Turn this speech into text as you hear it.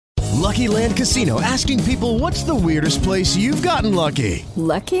Lucky Land Casino, asking people, what's the weirdest place you've gotten lucky?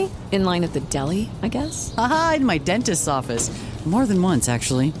 Lucky? In line at the deli, I guess? Aha, in my dentist's office. More than once,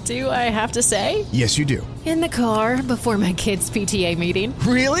 actually. Do I have to say? Yes, you do. In the car before my kids' PTA meeting.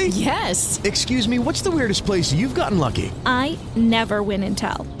 Really? Yes. Excuse me, what's the weirdest place you've gotten lucky? I never win and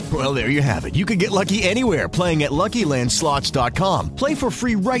tell. Well, there you have it. You can get lucky anywhere, playing at LuckyLandSlots.com. Play for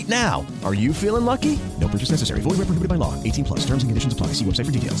free right now. Are you feeling lucky? No purchase necessary. Void where prohibited by law. 18 plus. Terms and conditions apply. See website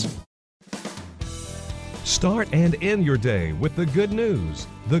for details. Start and end your day with the good news.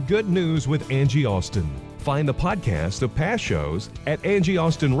 The Good News with Angie Austin. Find the podcast of past shows at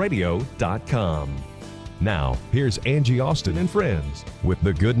angieaustinradio.com. Now, here's Angie Austin and friends with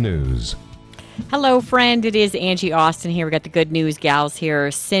the good news. Hello, friend. It is Angie Austin here. We got the good news gals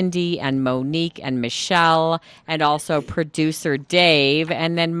here, Cindy and Monique and Michelle, and also producer Dave.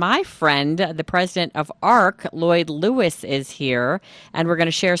 And then my friend, the president of ARC, Lloyd Lewis, is here, and we're going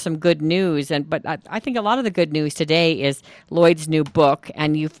to share some good news. But I think a lot of the good news today is Lloyd's new book,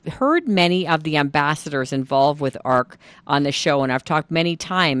 and you've heard many of the ambassadors involved with ARC on the show, and I've talked many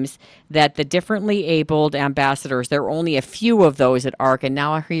times that the differently abled ambassadors, there are only a few of those at ARC, and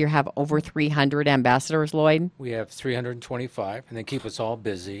now I hear you have over 300 ambassadors, Lloyd? We have 325, and they keep us all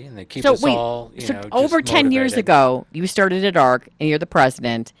busy, and they keep so us wait, all, so just over 10 years motivated. ago, you started at ARC, and you're the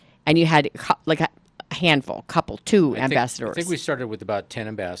president, and you had like a handful, two ambassadors. I think we started with about 10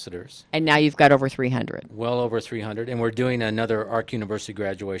 ambassadors. And now you've got over 300. Well over 300, and we're doing another ARC University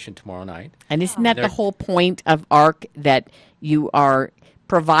graduation tomorrow night. And isn't that the whole point of ARC, that you are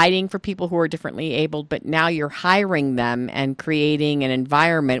providing for people who are differently abled, but now you're hiring them and creating an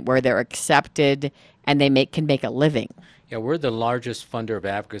environment where they're accepted and they can make a living? Yeah, we're the largest funder of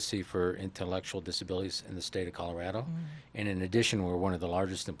advocacy for intellectual disabilities in the state of Colorado. And in addition, we're one of the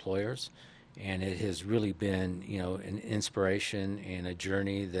largest employers. And it has really been, an inspiration and a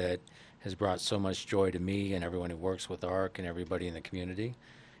journey that has brought so much joy to me and everyone who works with ARC and everybody in the community.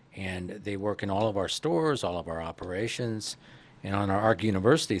 And they work in all of our stores, all of our operations. And on our ARC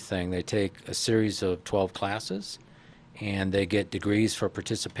University thing, they take a series of 12 classes, and they get degrees for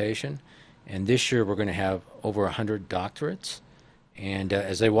participation. And this year, we're going to have over 100 doctorates. And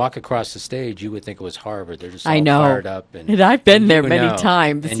as they walk across the stage, you would think it was Harvard. They're just all fired up. And I've been there many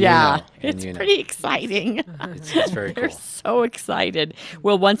times. And yeah. It's pretty exciting. It's very cool. They're so excited.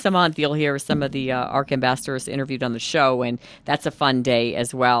 Well, once a month, you'll hear some of the ARC ambassadors interviewed on the show, and that's a fun day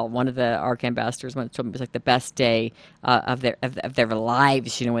as well. One of the ARC ambassadors told me it was like the best day of their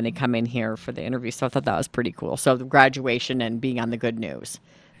lives, when they come in here for the interview. So I thought that was pretty cool. So the graduation and being on the good news.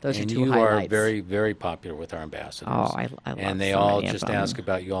 Those and are two you highlights. are very, very popular with our ambassadors. Oh, I love And they so all many of just them. ask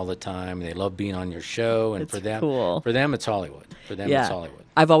about you all the time. And they love being on your show. And It's for them, cool. it's Hollywood. For them, it's Hollywood.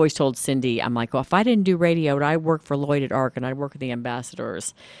 I've always told Cindy, I'm like, well, if I didn't do radio, I'd work for Lloyd at ARC and I'd work with the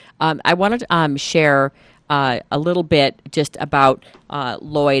ambassadors. I wanted to share a little bit just about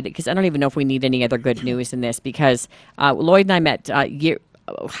Lloyd, because I don't even know if we need any other good news in this, because Lloyd and I met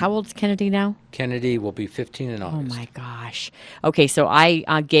how old is Kennedy now? Kennedy will be 15 in August. Oh, my gosh. Okay, so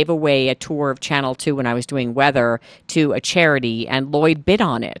I gave away a tour of Channel 2 when I was doing weather to a charity, and Lloyd bid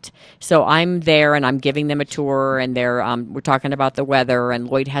on it. So I'm there, and I'm giving them a tour, and we're talking about the weather, and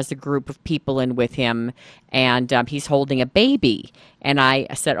Lloyd has a group of people in with him, and he's holding a baby. And I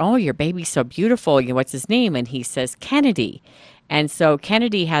said, oh, your baby's so beautiful. What's his name? And he says, Kennedy. And so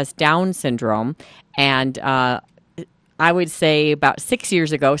Kennedy has Down syndrome, and I would say about 6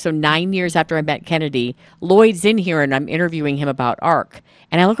 years ago, so 9 years after I met Kennedy, Lloyd's in here and I'm interviewing him about ARC.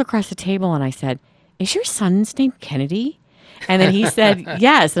 And I look across the table and I said, is your son's name Kennedy? And then he said,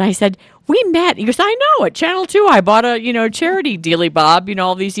 yes. And I said, we met. He goes, I know, at Channel 2. I bought a, charity dealy bob,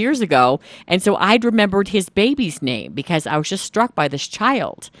 all these years ago. And so I'd remembered his baby's name because I was just struck by this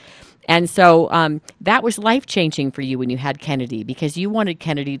child. And so that was life-changing for you when you had Kennedy, because you wanted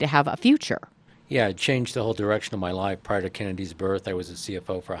Kennedy to have a future. Yeah, it changed the whole direction of my life. Prior to Kennedy's birth, I was a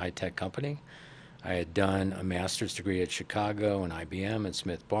CFO for a high-tech company. I had done a master's degree at Chicago and IBM and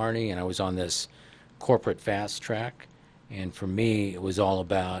Smith Barney, and I was on this corporate fast track. And for me, it was all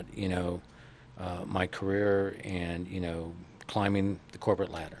about, my career and, climbing the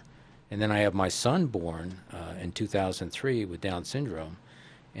corporate ladder. And then I have my son born in 2003 with Down syndrome,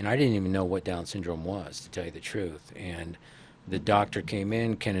 and I didn't even know what Down syndrome was, to tell you the truth. And the doctor came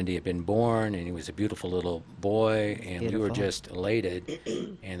in, Kennedy had been born, and he was a beautiful little boy, and we were just elated.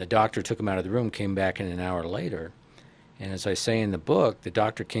 And the doctor took him out of the room, came back in an hour later. And as I say in the book, the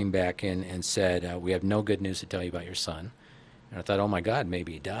doctor came back in and said, we have no good news to tell you about your son. And I thought, oh, my God,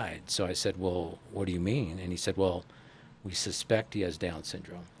 maybe he died. So I said, well, what do you mean? And he said, well, we suspect he has Down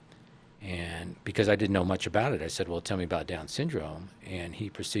syndrome. And because I didn't know much about it, I said, well, tell me about Down syndrome. And he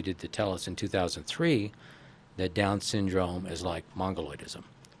proceeded to tell us in 2003 that Down syndrome is like mongoloidism.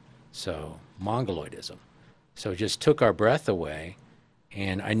 So it just took our breath away.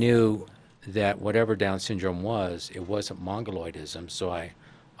 And I knew that whatever Down syndrome was, it wasn't mongoloidism. So I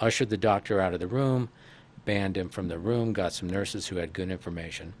ushered the doctor out of the room, banned him from the room, got some nurses who had good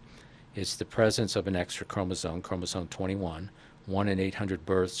information. It's the presence of an extra chromosome, chromosome 21. 1 in 800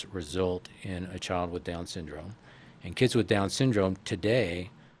 births result in a child with Down syndrome. And kids with Down syndrome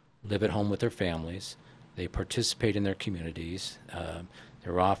today live at home with their families. They participate in their communities.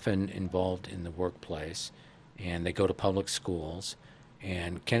 They're often involved in the workplace, and they go to public schools.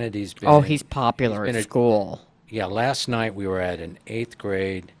 And Kennedy's been... he's popular at school. Yeah, last night we were at an 8th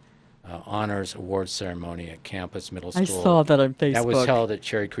grade honors award ceremony at Campus Middle School. I saw that on Facebook. That was held at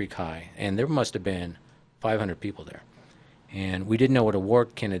Cherry Creek High, and there must have been 500 people there. And we didn't know what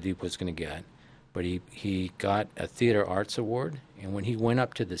award Kennedy was going to get, but he got a Theater Arts Award, and when he went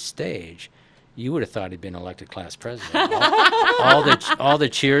up to the stage, you would have thought he'd been elected class president. All the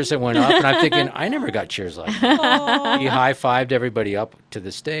cheers that went up, and I'm thinking, I never got cheers like that. He high-fived everybody up to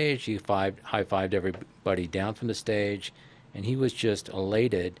the stage, he high-fived everybody down from the stage, and he was just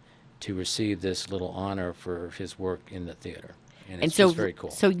elated to receive this little honor for his work in the theater. And it's just very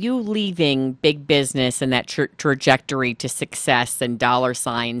cool. So you leaving big business and that trajectory to success and dollar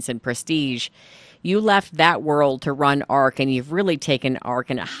signs and prestige, you left that world to run ARC, and you've really taken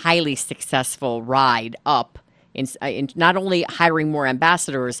ARC in a highly successful ride up in not only hiring more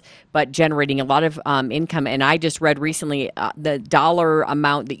ambassadors, but generating a lot of income. And I just read recently the dollar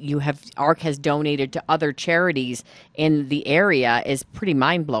amount that ARC has donated to other charities in the area is pretty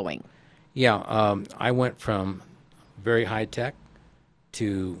mind-blowing. Yeah, I went from very high tech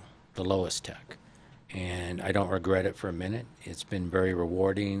to the lowest tech, and I don't regret it for a minute. It's been very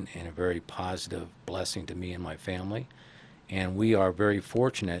rewarding and a very positive blessing to me and my family, and we are very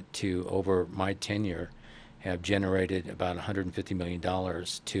fortunate to, over my tenure, have generated about $150 million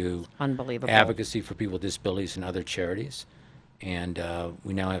to Unbelievable. advocacy for people with disabilities and other charities. And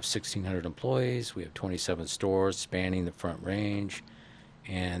we now have 1,600 employees. We have 27 stores spanning the Front Range,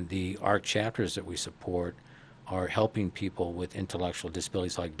 and the ARC chapters that we support are helping people with intellectual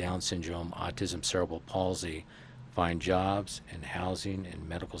disabilities like Down syndrome, autism, cerebral palsy, find jobs and housing and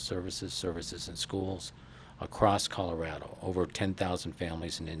medical services in schools across Colorado, over 10,000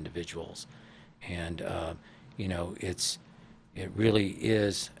 families and individuals. And, it really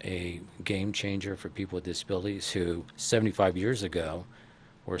is a game changer for people with disabilities who 75 years ago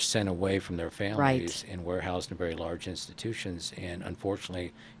were sent away from their families and warehoused in very large institutions, and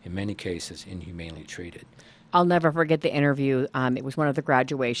unfortunately, in many cases, inhumanely treated. I'll never forget the interview. It was one of the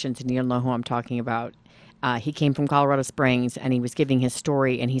graduations, and you'll know who I'm talking about. He came from Colorado Springs, and he was giving his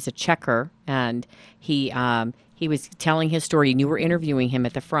story, and he's a checker, and he was telling his story, and you were interviewing him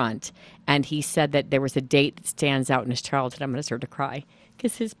at the front, and he said that there was a date that stands out in his childhood. I'm going to start to cry,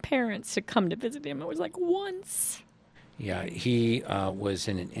 because his parents had come to visit him. It was like once. Yeah, he was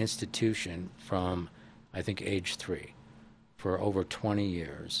in an institution from, I think, age 3 for over 20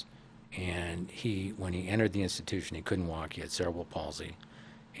 years. And when he entered the institution, he couldn't walk. He had cerebral palsy.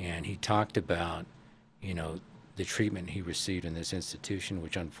 And he talked about, the treatment he received in this institution,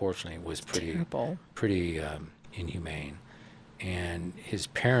 which unfortunately was pretty inhumane. And his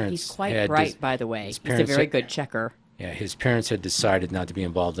parents... He's quite bright, by the way. He's a very good checker. Yeah, his parents had decided not to be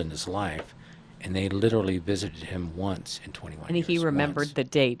involved in his life, and they literally visited him once in 21 years. And he remembered the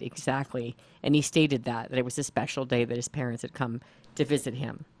date, exactly. And he stated that it was a special day that his parents had come to visit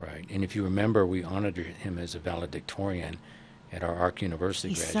him. Right. And if you remember, we honored him as a valedictorian at our ARC University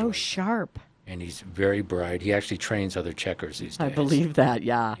graduation. He's so sharp. And he's very bright. He actually trains other checkers these days. I believe that,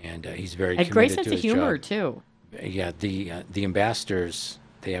 yeah. And he's very committed to his job. And great sense of humor, too. Yeah, the ambassadors,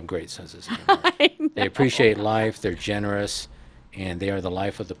 they have great senses of humor. They appreciate life, they're generous, and they are the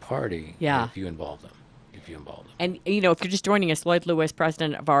life of the party if you involve them. And, if you're just joining us, Lloyd Lewis,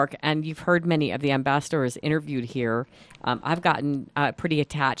 president of ARC, and you've heard many of the ambassadors interviewed here. I've gotten pretty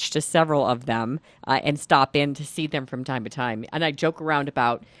attached to several of them and stop in to see them from time to time. And I joke around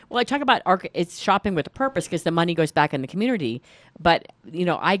about, I talk about ARC, it's shopping with a purpose because the money goes back in the community. But,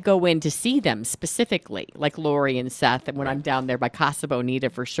 I go in to see them specifically, like Lori and Seth. And when I'm down there by Casa Bonita,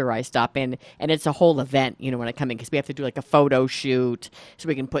 for sure, I stop in. And it's a whole event, when I come in, because we have to do like a photo shoot so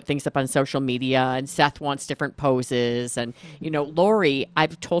we can put things up on social media. And Seth wants different poses. And, Lori,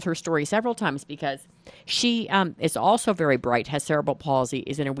 I've told her story several times because she is also very bright, has cerebral palsy,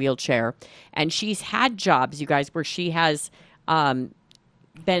 is in a wheelchair. And she's had jobs, you guys, where she has been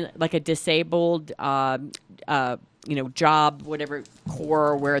like a disabled job, whatever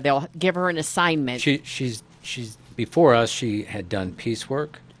core, where they'll give her an assignment. She's before us. She had done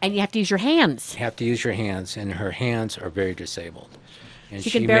piecework. And you have to use your hands. You have to use your hands, and her hands are very disabled. And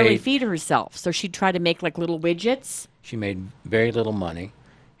She can barely feed herself, so she'd try to make like little widgets. She made very little money,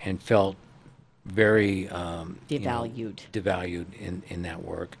 and felt very devalued in that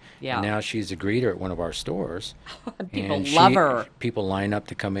work. Yeah. And now she's a greeter at one of our stores. People and love her. People line up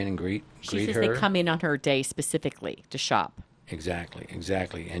to come in and greet She says her. they come in on her day specifically to shop. Exactly.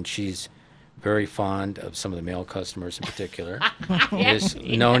 And she's very fond of some of the male customers in particular. Is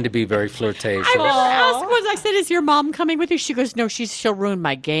known to be very flirtatious. I asked was I said, "Is your mom coming with you?" She goes, "No, she'll ruin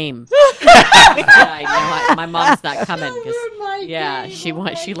my game." I know. My mom's not coming because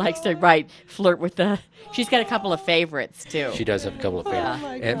she likes to flirt with the. She's got a couple of favorites too. She does have a couple of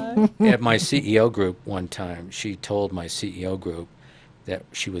favorites. At my CEO group one time, she told my CEO group that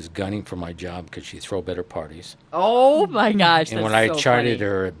she was gunning for my job because she'd throw better parties. Oh my gosh! And when I charted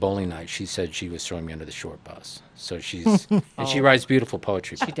her at bowling night, she said she was throwing me under the short bus. So she's and she writes beautiful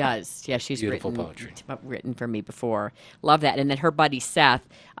poetry. She does. Yeah, she's beautiful poetry. Written for me before. Love that. And then her buddy Seth.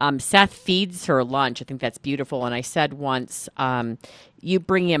 Seth feeds her lunch. I think that's beautiful. And I said once, you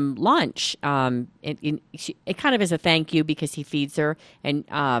bring him lunch. It kind of is a thank you because he feeds her.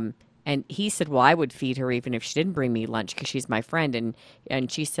 And he said, well, I would feed her even if she didn't bring me lunch because she's my friend.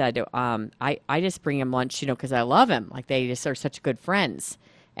 And she said, I just bring him lunch, because I love him. Like they just are such good friends.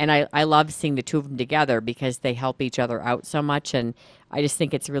 And I love seeing the two of them together because they help each other out so much. And I just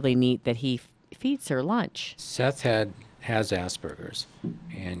think it's really neat that he feeds her lunch. Seth has Asperger's,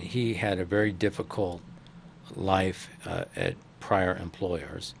 and he had a very difficult life at prior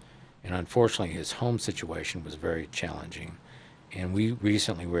employers. And unfortunately, his home situation was very challenging. And we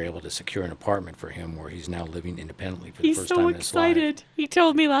recently were able to secure an apartment for him where he's now living independently for the first time in his life. He's so excited. He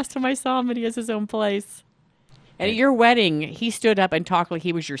told me last time I saw him that he has his own place. And at your wedding, he stood up and talked like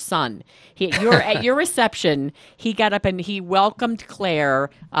he was your son. At your reception, he got up and he welcomed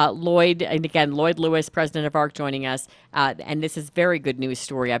Claire, Lloyd, and again, Lloyd Lewis, president of ARC, joining us. And this is very good news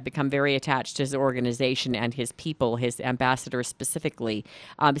story. I've become very attached to his organization and his people, his ambassadors specifically.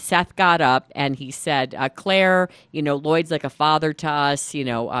 Seth got up and he said, Claire, Lloyd's like a father to us.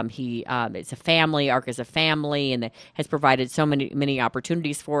 It's a family. ARC is a family and has provided so many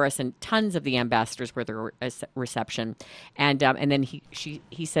opportunities for us. And tons of the ambassadors were the reception, and then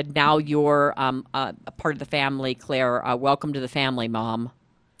he said, now you're a part of the family, Claire. Welcome to the family, Mom.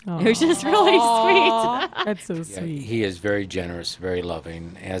 Aww. It was just really sweet. That's so sweet. He is very generous, very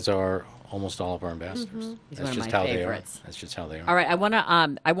loving, as are almost all of our ambassadors. Mm-hmm. That's just how favorites. That's just how they are. All right,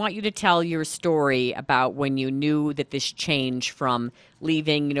 I want you to tell your story about when you knew that this change from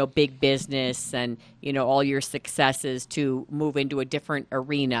leaving, big business and, all your successes to move into a different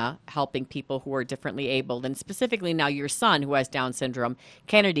arena, helping people who are differently abled. And specifically now your son, who has Down syndrome,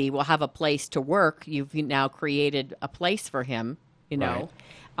 Kennedy, will have a place to work. You've now created a place for him, Right.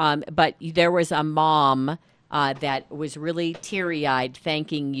 But there was a mom that was really teary-eyed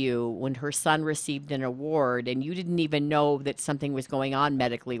thanking you when her son received an award, and you didn't even know that something was going on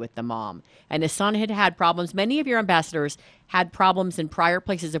medically with the mom. And the son had problems. Many of your ambassadors had problems in prior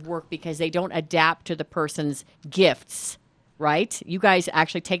places of work because they don't adapt to the person's gifts, right? You guys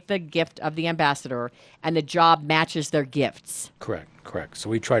actually take the gift of the ambassador, and the job matches their gifts. Correct. So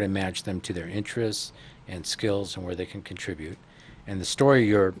we try to match them to their interests and skills and where they can contribute. And the story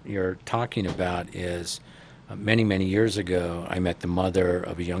you're talking about is many, many years ago, I met the mother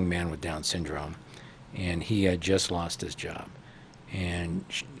of a young man with Down syndrome, and he had just lost his job, and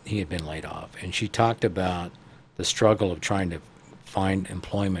he had been laid off. And she talked about the struggle of trying to find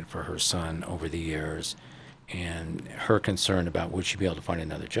employment for her son over the years and her concern about would she be able to find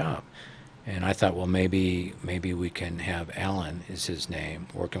another job. And I thought, well, maybe we can have Alan, is his name,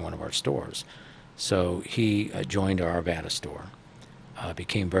 work in one of our stores. So he joined our Arvada store,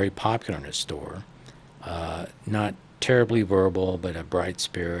 became very popular in his store. Not terribly verbal, but a bright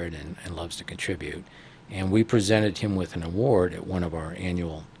spirit and loves to contribute. And we presented him with an award at one of our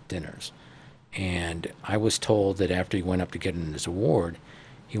annual dinners. And I was told that after he went up to get his award,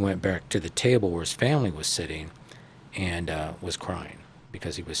 he went back to the table where his family was sitting and was crying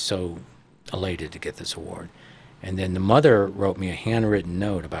because he was so elated to get this award. And then the mother wrote me a handwritten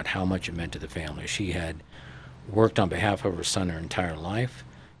note about how much it meant to the family. She had worked on behalf of her son her entire life.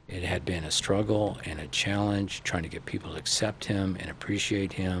 It had been a struggle and a challenge trying to get people to accept him and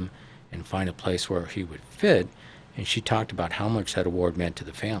appreciate him and find a place where he would fit. And she talked about how much that award meant to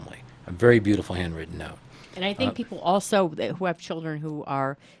the family. A very beautiful handwritten note. And I think people also who have children who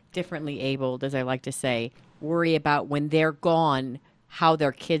are differently abled, as I like to say, worry about when they're gone, how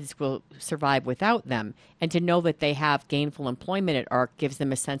their kids will survive without them. And to know that they have gainful employment at ARC gives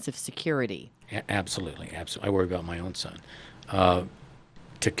them a sense of security. Absolutely. I worry about my own son.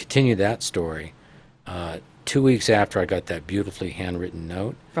 To continue that story, 2 weeks after I got that beautifully handwritten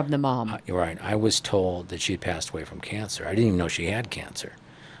note From the mom. Right, I was told that she had passed away from cancer. I didn't even know she had cancer.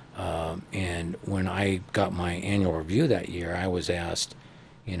 And when I got my annual review that year, I was asked,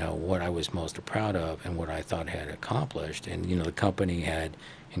 what I was most proud of and what I thought had accomplished. And, the company had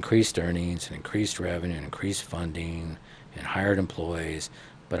increased earnings and increased revenue and increased funding and hired employees.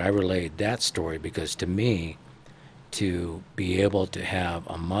 But I relayed that story because to me, to be able to have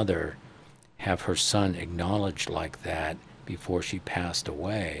a mother have her son acknowledged like that before she passed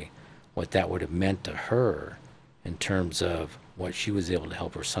away, what that would have meant to her in terms of what she was able to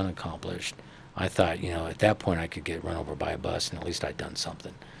help her son accomplish, I thought, at that point I could get run over by a bus and at least I'd done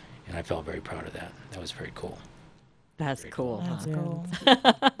something. And I felt very proud of that. That was very cool. That's cool. That's cool.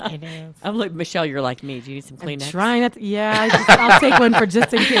 It is. I'm like, Michelle, you're like me. Do you need some Kleenex? Trying not to, I'll take one for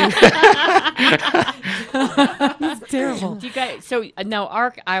just in case. It's terrible. Do you guys, so now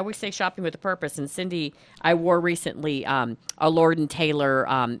ARC, I always say shopping with a purpose. And Cindy, I wore recently a Lord &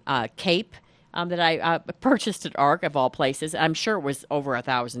 Taylor cape that I purchased at ARC, of all places. I'm sure it was over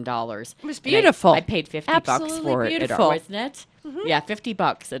 $1,000. It was beautiful. I paid $50 for it at ARC, wasn't it? Mm-hmm. Yeah,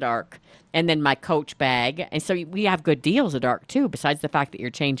 $50 at ARC. And then my Coach bag. And so we have good deals at ARC, too, besides the fact that you're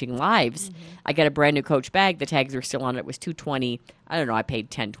changing lives. Mm-hmm. I got a brand new Coach bag. The tags are still on it. It was $220. I don't know. I paid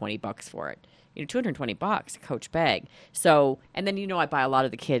 $20 for it. $220, a Coach bag. So, and then, I buy a lot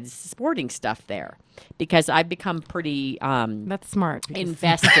of the kids' sporting stuff there because I've become pretty that's smart.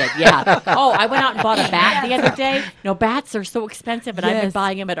 Invested. Yeah. Oh, I went out and bought a bat the other day. No, bats are so expensive, and I've been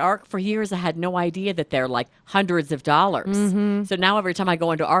buying them at ARC for years. I had no idea that they're like hundreds of dollars. Mm-hmm. So now every time I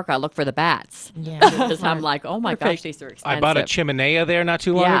go into ARC, I look for the bats. Yeah. Because I'm like, oh my gosh, these are expensive. I bought a chimenea there not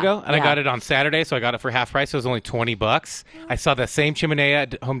too long ago, and I got it on Saturday, so I got it for half price. So it was only $20. I saw the same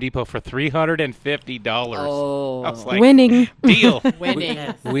chimenea at Home Depot for $350. Oh, I was like, winning. Deal.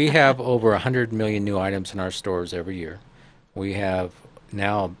 Winning. We have over 100 million new items in our stores every year. We have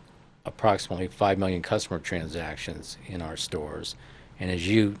now approximately 5 million customer transactions in our stores. And as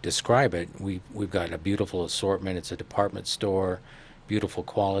you describe it, we've got a beautiful assortment. It's a department store, beautiful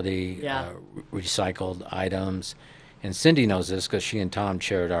quality, recycled items. And Cindy knows this because she and Tom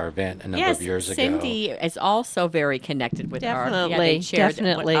chaired our event a number of years ago. Cindy is also very connected with ARC. Definitely, yeah, they shared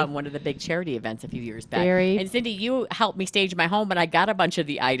definitely. One of the big charity events a few years back. Very. And Cindy, you helped me stage my home, and I got a bunch of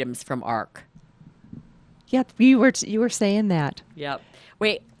the items from ARC. Yeah, you were saying that. Yep.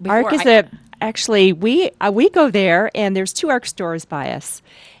 Wait, ARC is actually we go there, and there's 2 ARC stores by us.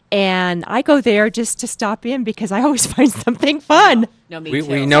 And I go there just to stop in because I always find something fun. No, me too.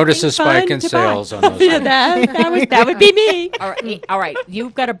 We notice a spike in sales on those items. that would be me. All right.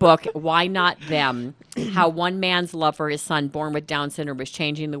 You've got a book, Why Not Them? How One Man's Love for His Son, Born with Down Syndrome, Was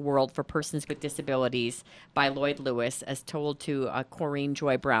Changing the World for Persons with Disabilities by Lloyd Lewis, as told to Corrine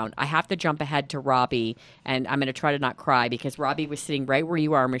Joy Brown. I have to jump ahead to Robbie, and I'm going to try to not cry because Robbie was sitting right where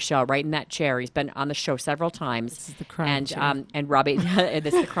you are, Michelle, right in that chair. He's been on the show several times. This is the crying chair. And Robbie,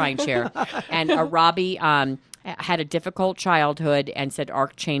 this is the crying chair. And Robbie had a difficult childhood and said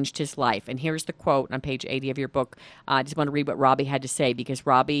ARC changed his life. And here's the quote on page 80 of your book. I just want to read what Robbie had to say because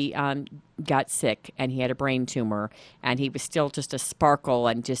Robbie got sick and he had a brain tumor and he was still just a sparkle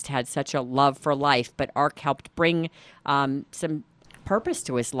and just had such a love for life. But ARC helped bring some purpose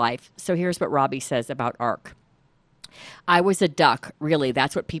to his life. So here's what Robbie says about ARC. I was a duck, really.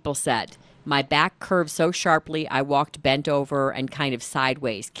 That's what people said. My back curved so sharply, I walked bent over and kind of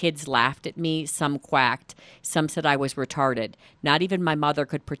sideways. Kids laughed at me. Some quacked. Some said I was retarded. Not even my mother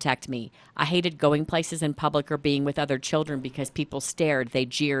could protect me. I hated going places in public or being with other children because people stared. They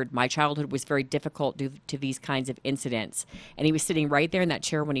jeered. My childhood was very difficult due to these kinds of incidents. And he was sitting right there in that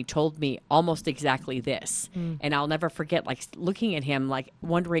chair when he told me almost exactly this. And I'll never forget, like, looking at him, like,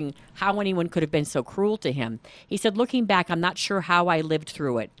 wondering how anyone could have been so cruel to him. He said, looking back, I'm not sure how I lived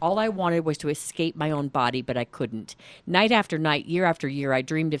through it. All I wanted was to escape my own body, but I couldn't. Night after night, year after year, I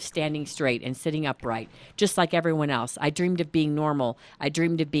dreamed of standing straight and sitting upright, just like everyone else. I dreamed of being normal. I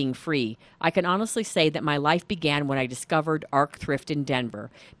dreamed of being free. I can honestly say that my life began when I discovered ARC Thrift in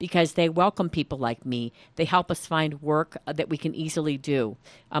Denver, because they welcome people like me. They help us find work that we can easily do.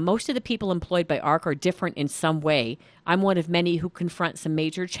 Most of the people employed by ARC are different in some way. I'm one of many who confront some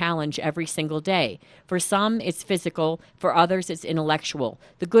major challenge every single day. For some, it's physical. For others, it's intellectual.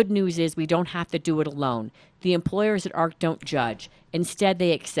 The good news is we don't have to do it alone. The employers at ARC don't judge. Instead,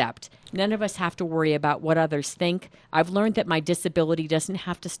 they accept. None of us have to worry about what others think. I've learned that my disability doesn't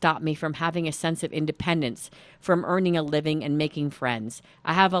have to stop me from having a sense of independence, from earning a living and making friends.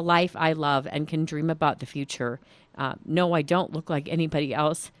 I have a life I love and can dream about the future. No, I don't look like anybody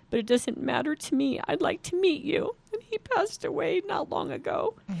else, but it doesn't matter to me. I'd like to meet you. And he passed away not long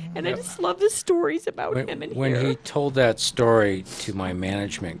ago. And I just love the stories about him in When here. he told that story to my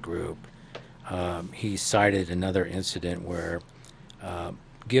management group, he cited another incident where,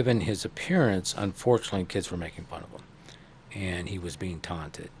 given his appearance, unfortunately, kids were making fun of him. And he was being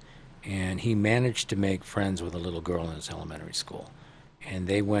taunted. And he managed to make friends with a little girl in his elementary school. And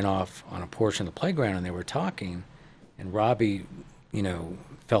they went off on a portion of the playground and they were talking. And Robbie,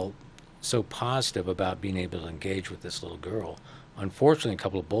 felt so positive about being able to engage with this little girl. Unfortunately, a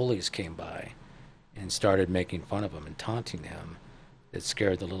couple of bullies came by and started making fun of him and taunting him. That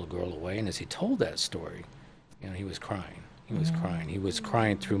scared the little girl away. And as he told that story, he was crying. He was crying. He was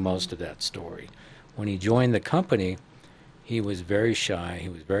crying through most of that story. When he joined the company, he was very shy. He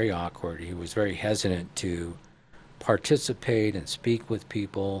was very awkward. He was very hesitant to participate and speak with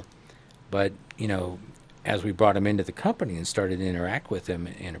people. But, as we brought him into the company and started to interact with him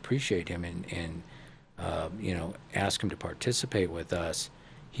and appreciate him and ask him to participate with us,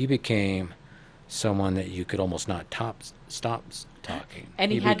 he became someone that you could almost not stop talking.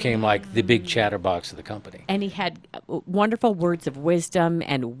 And he became like the big chatterbox of the company. And he had wonderful words of wisdom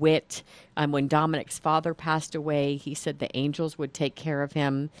and wit. When Dominic's father passed away, he said the angels would take care of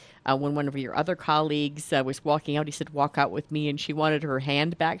him. When one of your other colleagues was walking out, he said, walk out with me, and she wanted her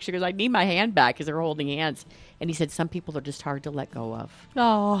hand back. She goes, I need my hand back, because they're holding hands. And he said, some people are just hard to let go of.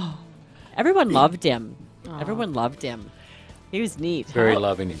 Oh. Everyone loved him. Everyone loved him. He was neat. Very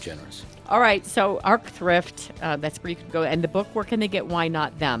loving and generous. All right, so Arc Thrift, that's where you can go. And the book, where can they get Why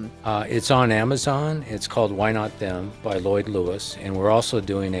Not Them? It's on Amazon. It's called Why Not Them by Lloyd Lewis. And we're also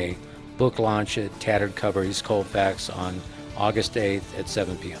doing a book launch at Tattered Cover East Colfax on August 8th at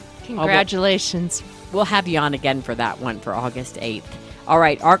 7 p.m. Congratulations. We'll have you on again for that one for August 8th. All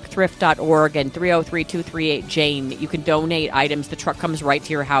right, arcthrift.org and 303-238-JANE. You can donate items. The truck comes right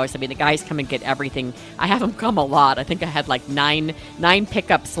to your house. I mean, the guys come and get everything. I have them come a lot. I think I had like nine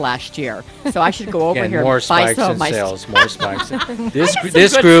pickups last year. So I should go over here more and buy spikes some in of my sales. More spikes.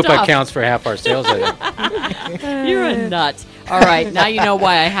 This group stuff. accounts for half our sales, I think. You're a nut. All right, now you know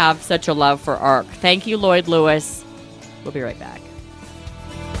why I have such a love for ARC. Thank you, Lloyd Lewis. We'll be right back.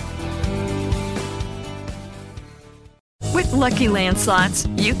 With Lucky Land Slots,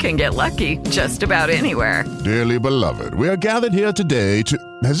 you can get lucky just about anywhere. Dearly beloved, we are gathered here today to...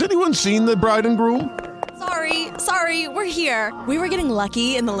 Has anyone seen the bride and groom? Sorry, we're here. We were getting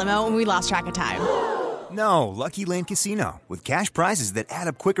lucky in the limo and we lost track of time. No, Lucky Land Casino, with cash prizes that add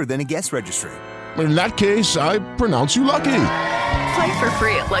up quicker than a guest registry. In that case, I pronounce you lucky. Play for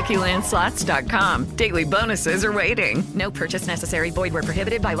free at LuckyLandSlots.com. Daily bonuses are waiting. No purchase necessary. Void where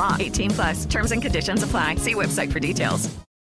prohibited by law. 18+. Terms and conditions apply. See website for details.